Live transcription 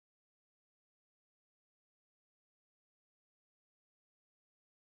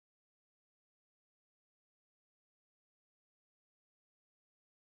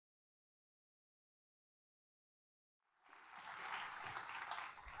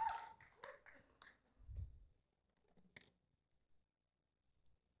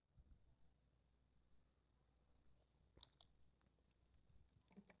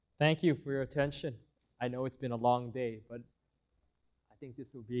Thank you for your attention. I know it's been a long day, but I think this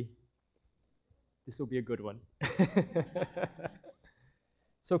will be a good one.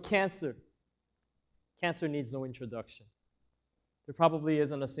 So cancer. Cancer needs no introduction. There probably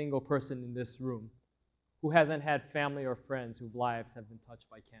isn't a single person in this room who hasn't had family or friends whose lives have been touched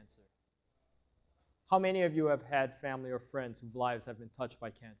by cancer. How many of you have had family or friends whose lives have been touched by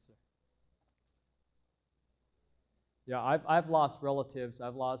cancer? Yeah, I've lost relatives.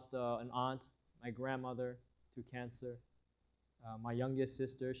 I've lost an aunt, my grandmother to cancer. My youngest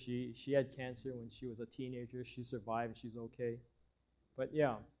sister, she had cancer when she was a teenager. She survived, she's okay. But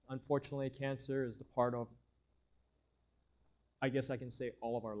yeah, unfortunately, cancer is the part of, I guess I can say,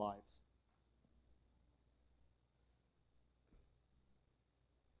 all of our lives.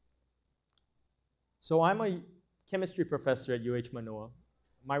 So I'm a chemistry professor at UH Mānoa.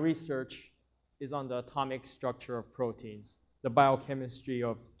 My research is on the atomic structure of proteins, the biochemistry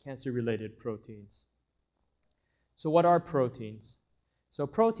of cancer-related proteins. So what are proteins? So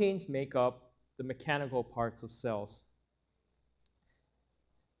proteins make up the mechanical parts of cells.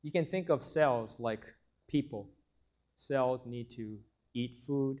 You can think of cells like people. Cells need to eat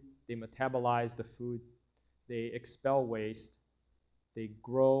food, they metabolize the food, they expel waste, they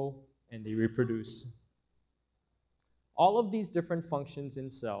grow, and they reproduce. All of these different functions in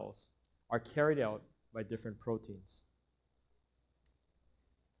cells are carried out by different proteins.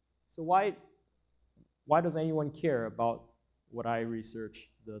 So why does anyone care about what I research,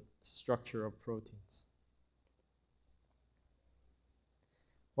 the structure of proteins?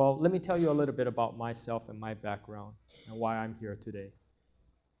 Well, let me tell you a little bit about myself and my background and why I'm here today.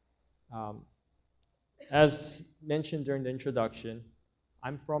 As mentioned during the introduction,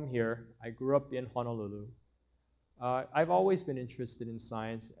 I'm from here. I grew up in Honolulu. I've always been interested in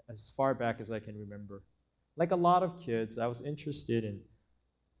science as far back as I can remember. Like a lot of kids, I was interested in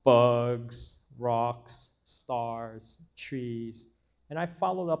bugs, rocks, stars, trees, and I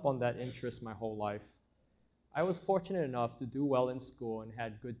followed up on that interest my whole life. I was fortunate enough to do well in school and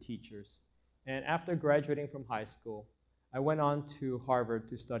had good teachers. And after graduating from high school, I went on to Harvard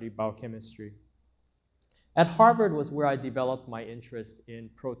to study biochemistry. At Harvard was where I developed my interest in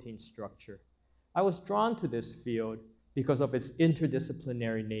protein structure. I was drawn to this field because of its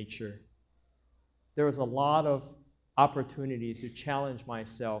interdisciplinary nature. There was a lot of opportunities to challenge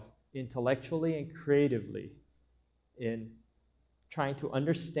myself intellectually and creatively in trying to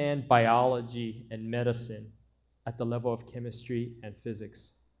understand biology and medicine at the level of chemistry and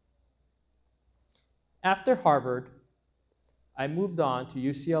physics. After Harvard, I moved on to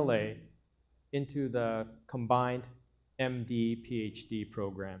UCLA into the combined MD PhD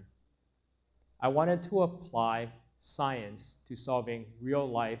program. I wanted to apply science to solving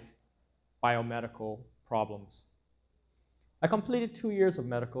real-life biomedical problems. I completed 2 years of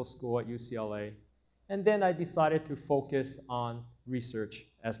medical school at UCLA, and then I decided to focus on research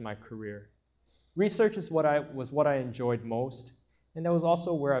as my career. Research is what I enjoyed most, and that was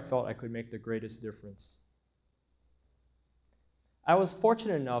also where I felt I could make the greatest difference. I was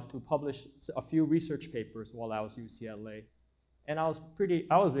fortunate enough to publish a few research papers while I was at UCLA, and I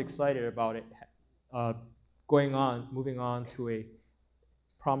was excited about it, moving on to a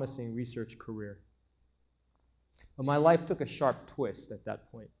promising research career. But my life took a sharp twist at that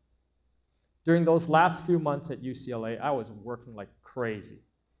point. During those last few months at UCLA, I was working like crazy.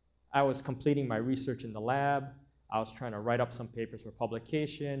 I was completing my research in the lab, I was trying to write up some papers for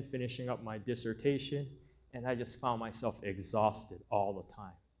publication, finishing up my dissertation, and I just found myself exhausted all the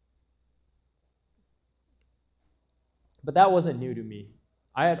time. But that wasn't new to me.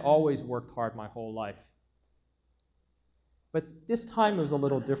 I had always worked hard my whole life. But this time it was a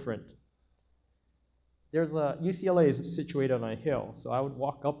little different. UCLA is situated on a hill, so I would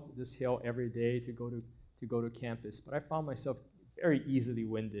walk up this hill every day to go to campus, but I found myself very easily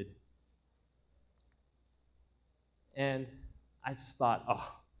winded. And I just thought,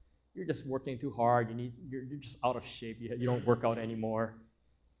 oh, you're just working too hard, you're just out of shape, you don't work out anymore.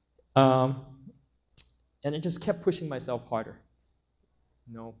 And I just kept pushing myself harder.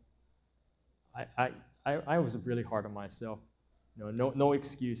 I was really hard on myself. No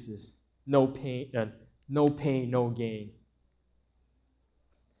excuses, no pain, no gain.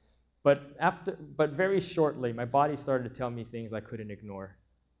 But very shortly, my body started to tell me things I couldn't ignore.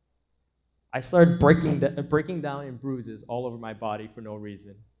 I started breaking down in bruises all over my body for no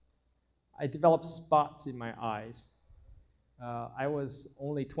reason. I developed spots in my eyes. I was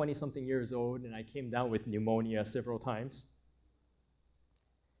only 20-something years old, and I came down with pneumonia several times.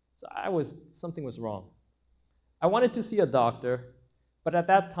 So something was wrong. I wanted to see a doctor, but at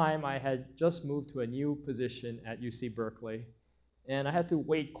that time I had just moved to a new position at UC Berkeley, And I had to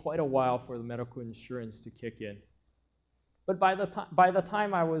wait quite a while for the medical insurance to kick in. But by the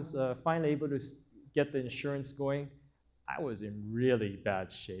time I was finally able to get the insurance going, I was in really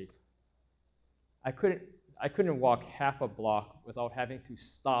bad shape. I couldn't walk half a block without having to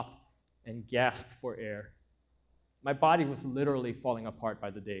stop and gasp for air. My body was literally falling apart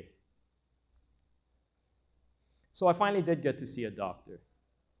by the day. So I finally did get to see a doctor.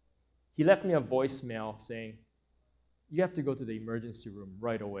 He left me a voicemail saying, "You have to go to the emergency room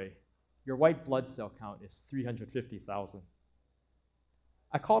right away. Your white blood cell count is 350,000.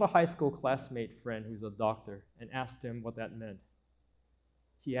 I called a high school classmate friend who's a doctor and asked him what that meant.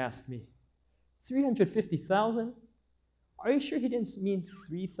 He asked me, 350,000? Are you sure he didn't mean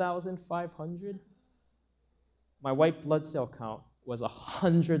 3,500? My white blood cell count was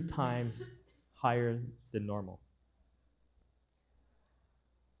 100 times higher than normal.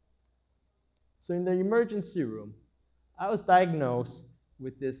 So in the emergency room, I was diagnosed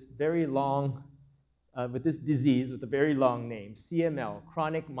with this very long, with this disease with a very long name, CML,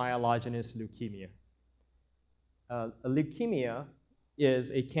 chronic myelogenous leukemia. A leukemia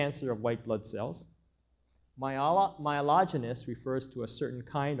is a cancer of white blood cells. Myelogenous refers to a certain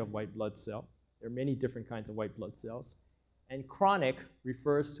kind of white blood cell. There are many different kinds of white blood cells. And chronic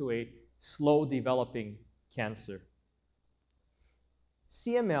refers to a slow developing cancer.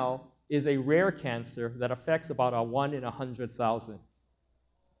 CML is a rare cancer that affects about a 1 in 100,000.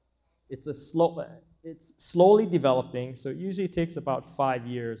 It's slowly developing, so it usually takes about 5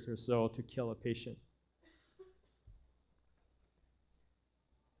 years or so to kill a patient.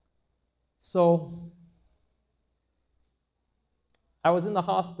 So I was in the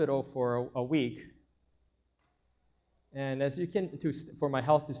hospital for a week, and for my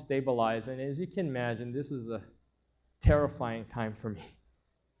health to stabilize, and as you can imagine, this was a terrifying time for me.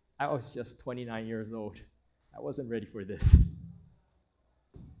 I was just 29 years old. I wasn't ready for this.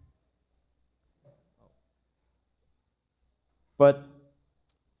 But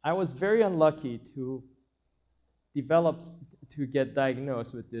I was very unlucky to get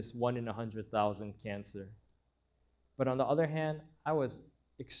diagnosed with this 1 in 100,000 cancer. But on the other hand, I was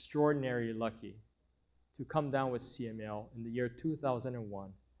extraordinarily lucky to come down with CML in the year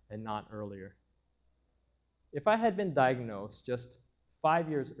 2001 and not earlier. If I had been diagnosed just 5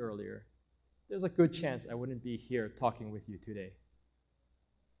 years earlier, there's a good chance I wouldn't be here talking with you today.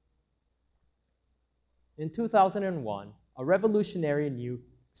 In 2001, a revolutionary new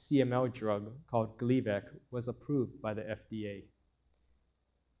CML drug called Gleevec was approved by the FDA.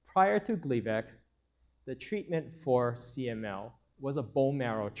 Prior to Gleevec, the treatment for CML was a bone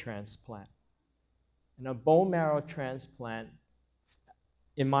marrow transplant. And a bone marrow transplant,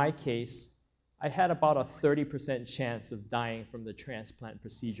 in my case, I had about a 30% chance of dying from the transplant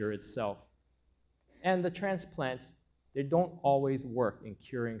procedure itself. And the transplants, they don't always work in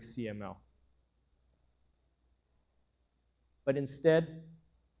curing CML. But instead,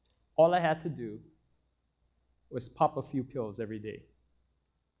 all I had to do was pop a few pills every day.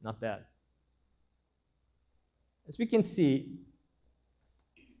 Not bad. As we can see,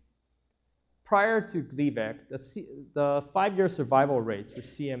 prior to Gleevec, the 5-year survival rates for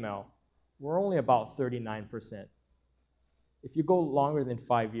CML were only about 39%. If you go longer than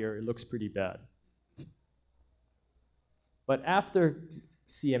 5 years, it looks pretty bad. But after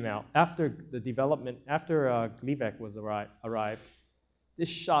CML, after Gleevec was arrived, this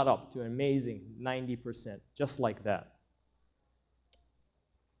shot up to an amazing 90%, just like that.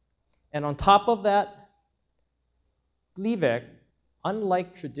 And on top of that, Gleevec,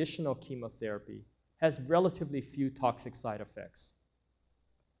 unlike traditional chemotherapy, has relatively few toxic side effects.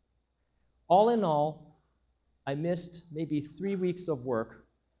 All in all, I missed maybe 3 weeks of work,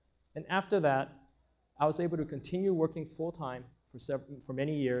 and after that, I was able to continue working full-time for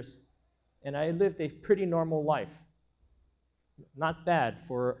many years, and I lived a pretty normal life. Not bad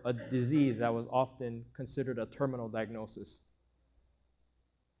for a disease that was often considered a terminal diagnosis.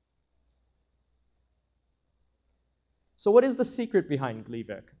 So what is the secret behind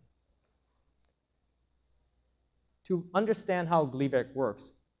Gleevec? To understand how Gleevec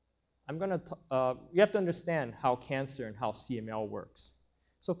works, you have to understand how cancer and how CML works.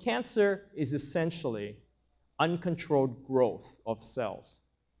 So cancer is essentially uncontrolled growth of cells.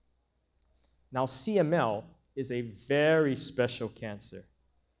 Now CML is a very special cancer.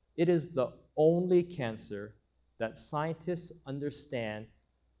 It is the only cancer that scientists understand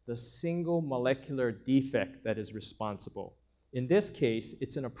the single molecular defect that is responsible. In this case,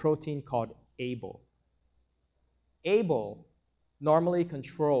 it's in a protein called ABL. ABL normally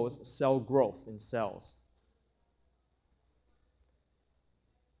controls cell growth in cells.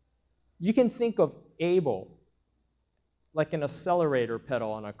 You can think of ABL like an accelerator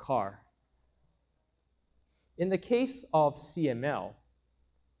pedal on a car. In the case of CML,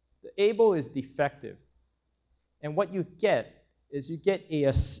 the ABLE is defective. And what you get is you get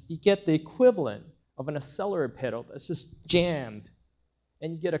the equivalent of an accelerator pedal that's just jammed.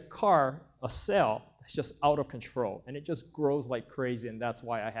 And you get a cell that's just out of control. And it just grows like crazy. And that's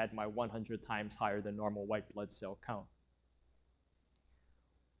why I had my 100 times higher than normal white blood cell count.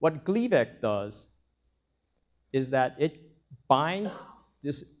 What Gleevec does is that it binds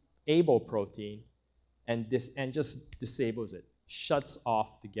this ABLE protein and just disables it, shuts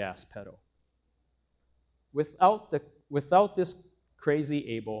off the gas pedal. Without this crazy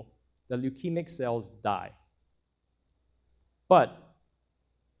ABLE, the leukemic cells die. But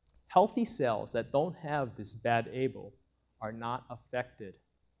healthy cells that don't have this bad ABLE are not affected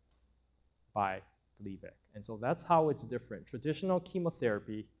by Gleevec. And so that's how it's different. Traditional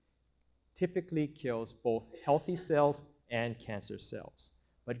chemotherapy typically kills both healthy cells and cancer cells.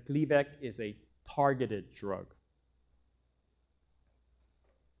 But Gleevec is a targeted drug.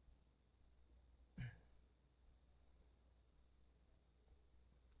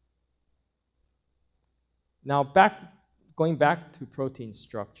 Now, going back to protein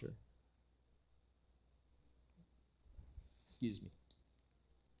structure. Excuse me.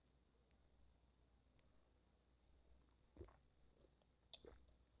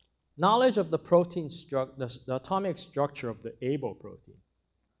 Knowledge of the the atomic structure of the ABLE protein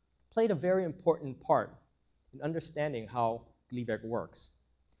played a very important part in understanding how Gleevec works.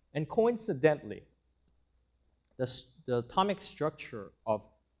 And coincidentally, the atomic structure of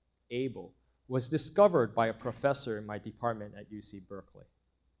ABLE was discovered by a professor in my department at UC Berkeley.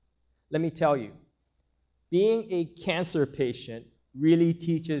 Let me tell you, being a cancer patient really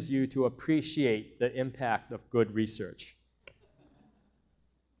teaches you to appreciate the impact of good research.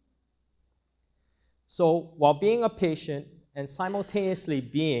 So while being a patient and simultaneously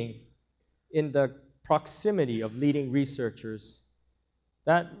being in the proximity of leading researchers,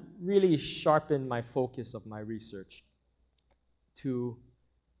 that really sharpened my focus of my research to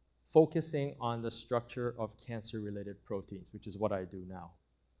focusing on the structure of cancer-related proteins, which is what I do now.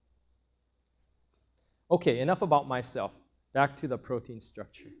 Okay, enough about myself. Back to the protein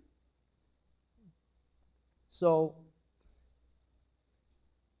structure. So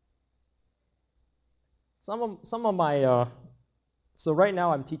some of my, so right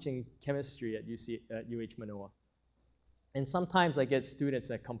now I'm teaching chemistry at UH Mānoa. And sometimes I get students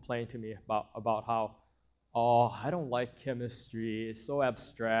that complain to me about how, oh, I don't like chemistry, it's so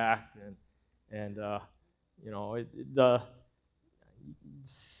abstract, and you know, the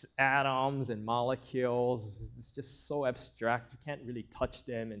atoms and molecules, it's just so abstract, you can't really touch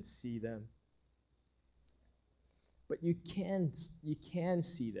them and see them. But you can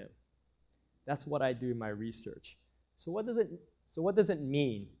see them. That's what I do in my research. So what does it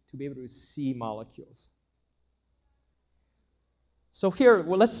mean to be able to see molecules? So here,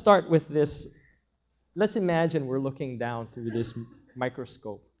 well, let's start with this. Let's imagine we're looking down through this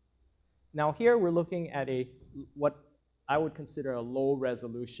microscope. Now here we're looking at what I would consider a low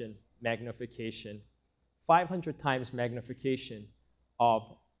resolution magnification, 500 times magnification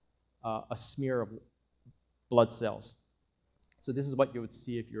of a smear of blood cells. So this is what you would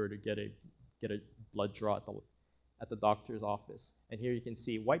see if you were to get a blood draw at the doctor's office. And here you can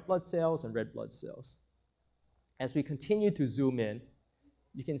see white blood cells and red blood cells. As we continue to zoom in,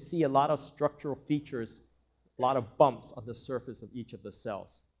 you can see a lot of structural features, a lot of bumps on the surface of each of the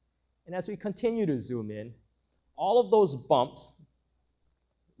cells. And as we continue to zoom in, all of those bumps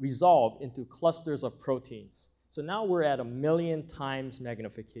resolve into clusters of proteins. So now we're at 1,000,000 times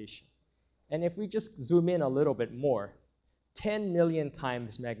magnification. And if we just zoom in a little bit more, 10 million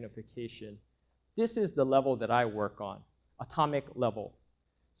times magnification, this is the level that I work on, atomic level.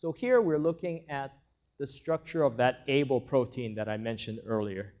 So here we're looking at the structure of that ABLE protein that I mentioned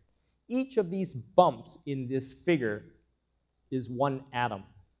earlier. Each of these bumps in this figure is one atom.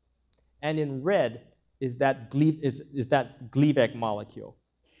 And in red is that Gleevec molecule.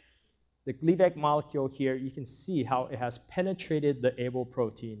 The Gleevec molecule here, you can see how it has penetrated the ABLE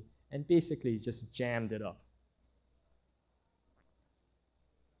protein and basically just jammed it up.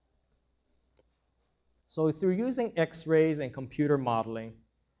 So through using X-rays and computer modeling,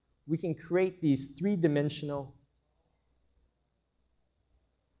 we can create these three-dimensional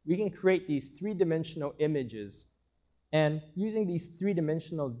images. And using these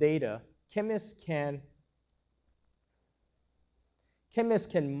three-dimensional data, chemists can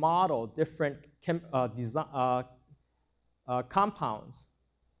model different compounds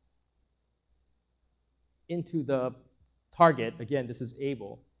into the target. Again, this is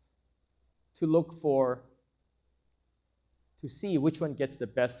ABLE, to look for to see which one gets the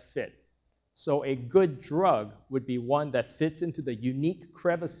best fit. So a good drug would be one that fits into the unique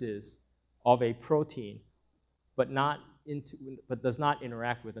crevices of a protein, but does not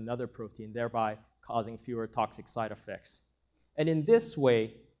interact with another protein, thereby causing fewer toxic side effects. And in this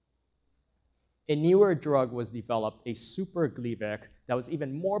way, a newer drug was developed, a super Gleevec, that was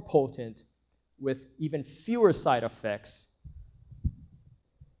even more potent with even fewer side effects,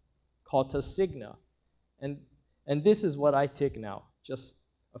 called Tasigna. And this is what I take now, just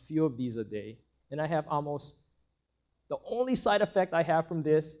a few of these a day. And I have the only side effect I have from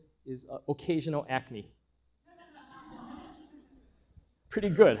this is occasional acne. Pretty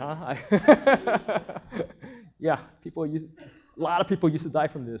good, huh? Yeah, a lot of people used to die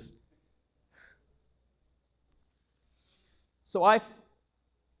from this. So I've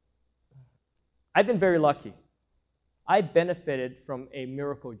been very lucky. I benefited from a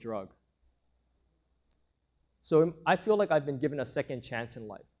miracle drug. So I feel like I've been given a second chance in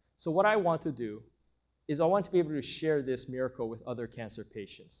life. So what I want to do is I want to be able to share this miracle with other cancer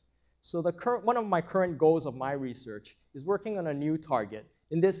patients. So one of my current goals of my research is working on a new target,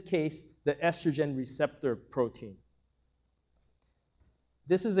 in this case, the estrogen receptor protein.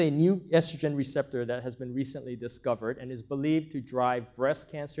 This is a new estrogen receptor that has been recently discovered and is believed to drive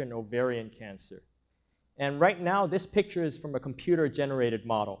breast cancer and ovarian cancer. And right now, this picture is from a computer-generated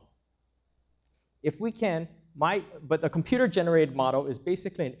model. If we can, but the computer-generated model is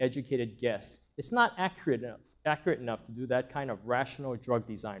basically an educated guess. It's not accurate enough to do that kind of rational drug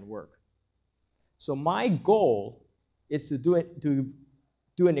design work. So my goal is to do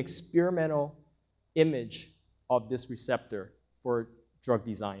an experimental image of this receptor for drug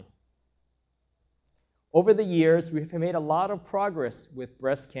design. Over the years, we've made a lot of progress with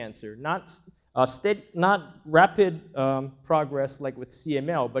breast cancer, not rapid progress like with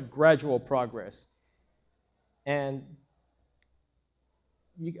CML, but gradual progress. But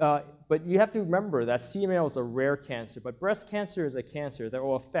you have to remember that CML is a rare cancer, but breast cancer is a cancer that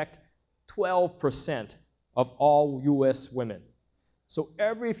will affect 12% of all US women. So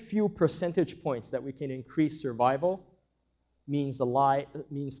every few percentage points that we can increase survival means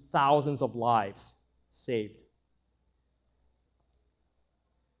thousands of lives saved.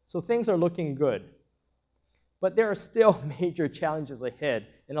 So things are looking good. But there are still major challenges ahead,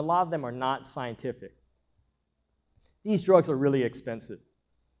 and a lot of them are not scientific. These drugs are really expensive.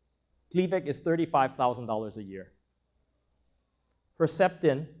 Gleevec is $35,000 a year.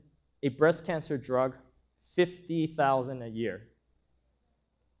 Herceptin, a breast cancer drug, $50,000 a year.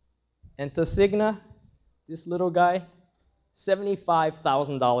 And Tasigna, this little guy,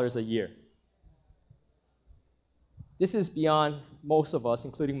 $75,000 a year. This is beyond most of us,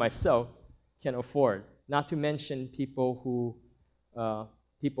 including myself, can afford, not to mention people who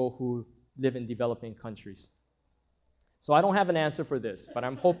live in developing countries. So I don't have an answer for this, but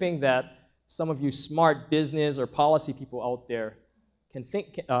I'm hoping that some of you smart business or policy people out there can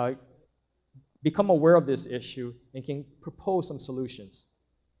become aware of this issue and can propose some solutions.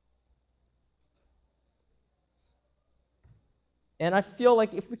 And I feel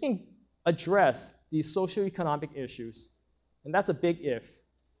like if we can address these socioeconomic issues, and that's a big if,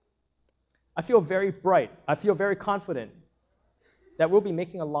 I feel very bright, I feel very confident that we'll be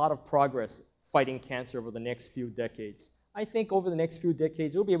making a lot of progress fighting cancer over the next few decades. I think over the next few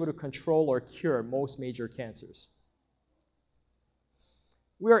decades, we'll be able to control or cure most major cancers.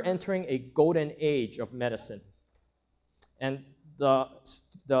 We are entering a golden age of medicine. And the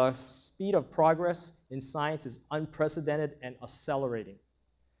speed of progress in science is unprecedented and accelerating.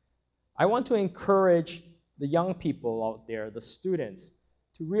 I want to encourage the young people out there, the students,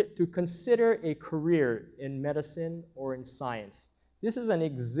 to consider a career in medicine or in science. This is an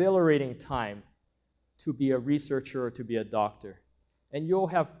exhilarating time to be a researcher or to be a doctor. And you'll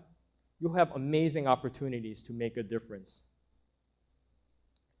have amazing opportunities to make a difference.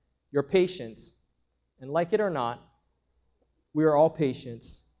 Your patients, and like it or not, we are all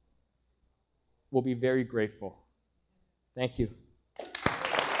patients, will be very grateful. Thank you.